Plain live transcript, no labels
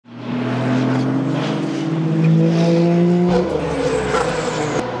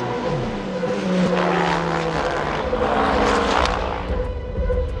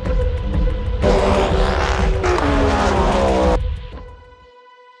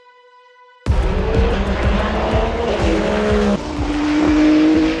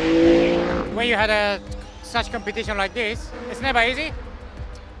had such competition like this. It's never easy.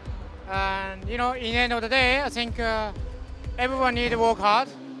 And you know, in the end of the day, I think everyone needs to work hard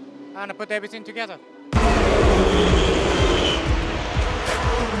and put everything together.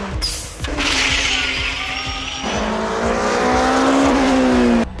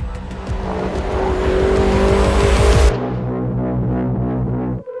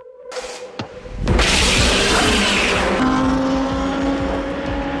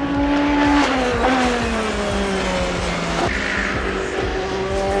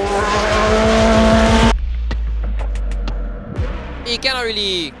 You cannot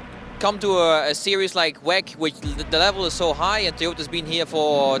really come to a series like WEC, which the level is so high, and Toyota's been here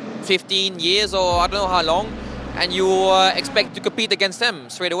for 15 years or I don't know how long, and you expect to compete against them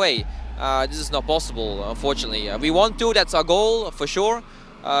straight away. This is not possible, unfortunately. We want to, that's our goal for sure,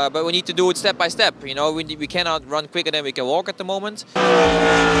 but we need to do it step by step. You know, we cannot run quicker than we can walk at the moment.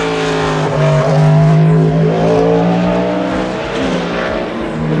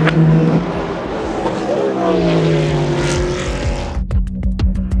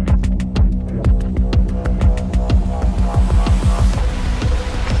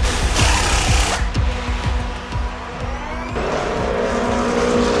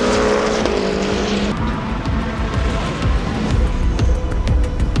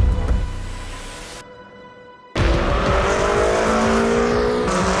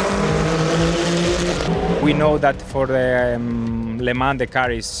 We know that for the Le Mans, the car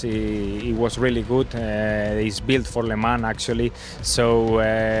it was really good. It's built for Le Mans actually, so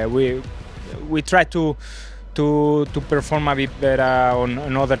we try to perform a bit better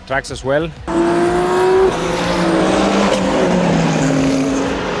on other tracks as well.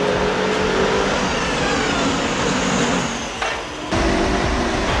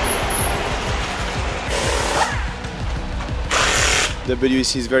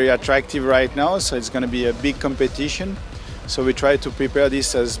 WEC is very attractive right now, so it's going to be a big competition. So we try to prepare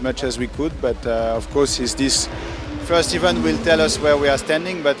this as much as we could, but of course this first event will tell us where we are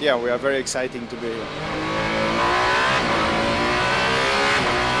standing, but yeah, we are very excited to be here.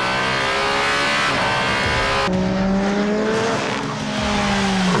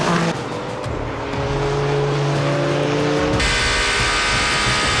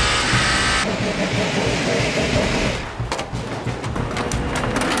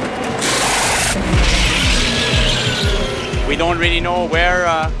 We don't really know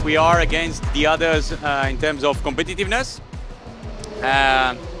where we are against the others in terms of competitiveness.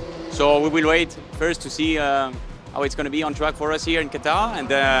 So we will wait first to see how it's going to be on track for us here in Qatar, and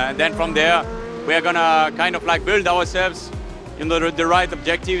then from there we are going to kind of like build ourselves, you know, the right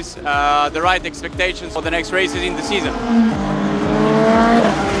objectives, the right expectations for the next races in the season.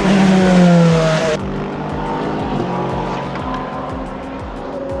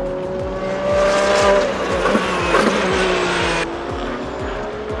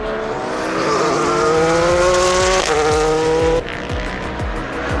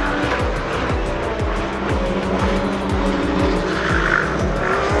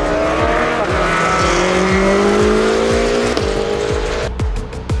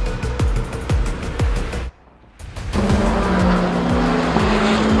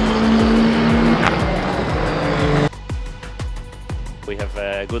 We have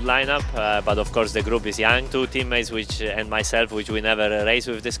a good lineup, but of course the group is young. Two teammates and myself, which we never race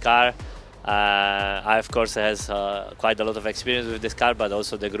with this car. I of course has quite a lot of experience with this car, but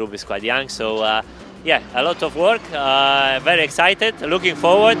also the group is quite young. So yeah, a lot of work. Very excited, looking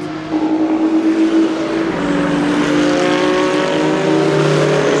forward.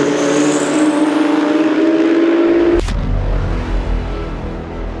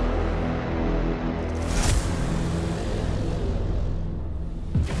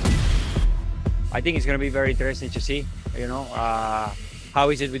 I think it's going to be very interesting to see, you know, how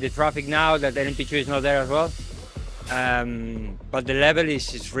is it with the traffic now that LMP2 is not there as well. But the level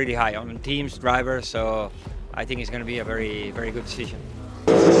is really high on teams, drivers, so I think it's going to be a very, very good decision.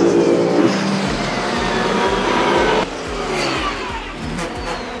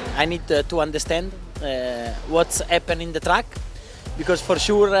 I need to understand what's happening in the track, because for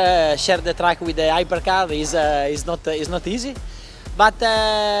sure share the track with the hypercar is not easy. But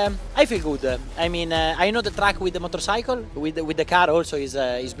I feel good. I mean, I know the track with the motorcycle, with the car also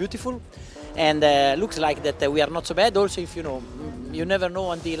is beautiful, and looks like that we are not so bad. Also, if you know, you never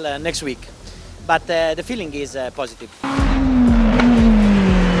know until next week. But the feeling is positive.